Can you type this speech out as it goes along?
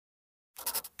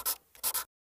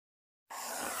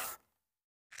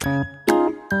For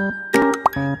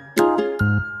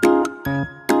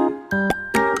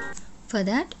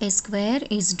that, a square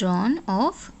is drawn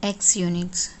of x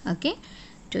units. Okay,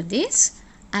 to this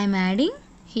I am adding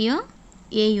here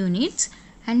a units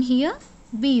and here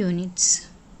b units.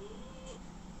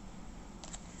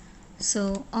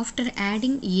 So after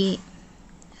adding a,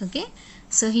 okay,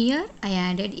 so here I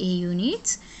added a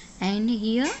units and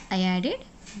here I added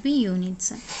b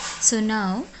units. So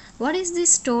now what is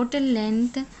this total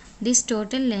length? This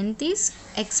total length is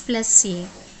x plus a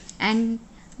and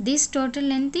this total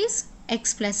length is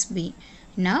x plus b.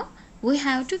 Now we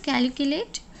have to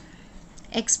calculate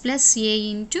x plus a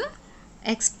into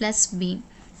x plus b.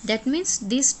 That means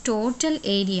this total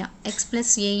area x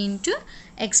plus a into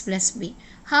x plus b.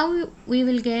 How we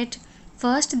will get?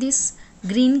 First this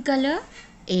green color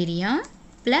area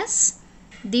plus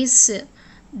this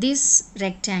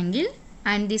rectangle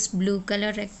and this blue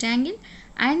color rectangle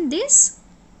and this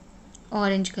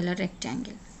orange color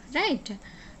rectangle, right?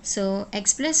 So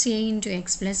x plus a into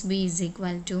x plus b is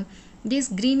equal to, this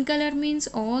green color means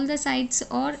all the sides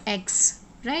are x,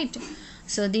 right?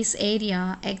 So this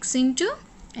area x into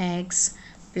x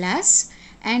plus,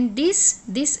 and this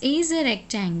is a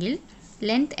rectangle,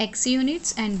 length x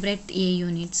units and breadth a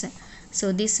units.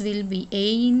 So this will be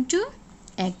a into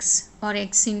x or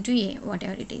x into a,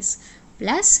 whatever it is,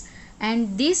 plus,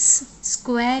 and this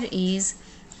square is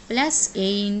plus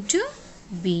a into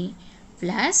b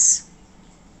plus,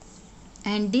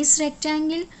 and this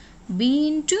rectangle b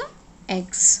into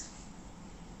x,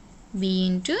 b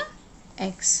into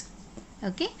x.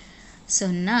 Okay, so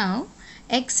now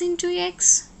x into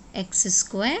x, x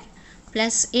square,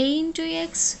 plus a into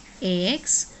x,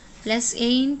 ax, plus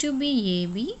a into b,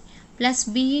 ab, plus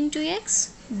b into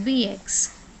x,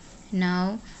 bx.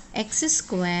 Now x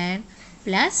square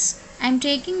plus, I am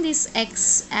taking this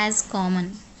x as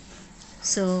common,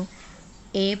 so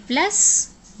a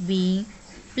plus b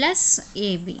plus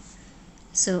ab.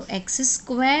 So x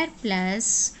square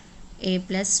plus a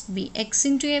plus b, x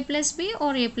into a plus b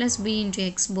or a plus b into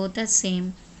x, both are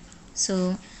same.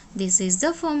 So this is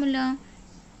the formula.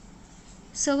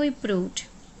 So we proved.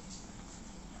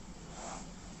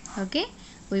 Okay,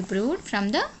 we proved from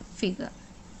the figure.